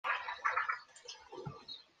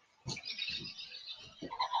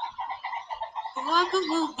Braga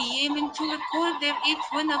will be aiming to record their eighth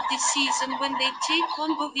win of the season when they take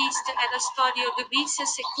on Boavista at Estadio Boavista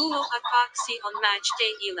Segulo Acaxi on match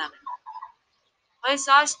day 11. Os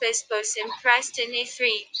Arcebispos impressed in a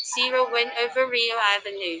 3-0 win over Rio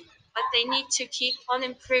Avenue, but they need to keep on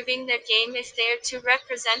improving their game if they're to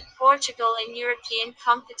represent Portugal in European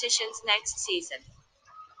competitions next season.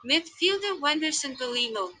 Midfielder Wenderson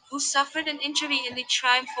Galimo, who suffered an injury in the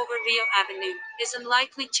triumph over Rio Avenue, is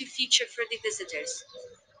unlikely to feature for the visitors.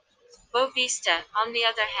 Boavista, on the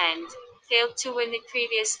other hand, failed to win the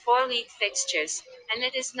previous four league fixtures, and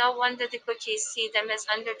it is no wonder the bookies see them as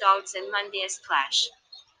underdogs in Monday's clash.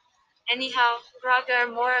 Anyhow, Braga are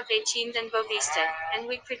more of a team than Boavista, and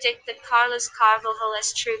we predict that Carlos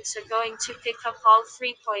Carvalho's troops are going to pick up all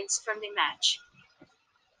 3 points from the match.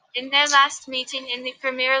 In their last meeting in the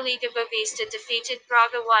Premier League, Boavista defeated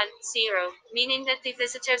Braga 1-0, meaning that the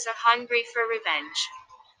visitors are hungry for revenge.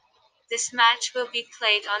 This match will be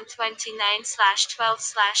played on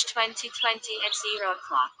 29/12/2020 at 0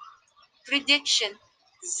 o'clock. Prediction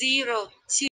 0-2.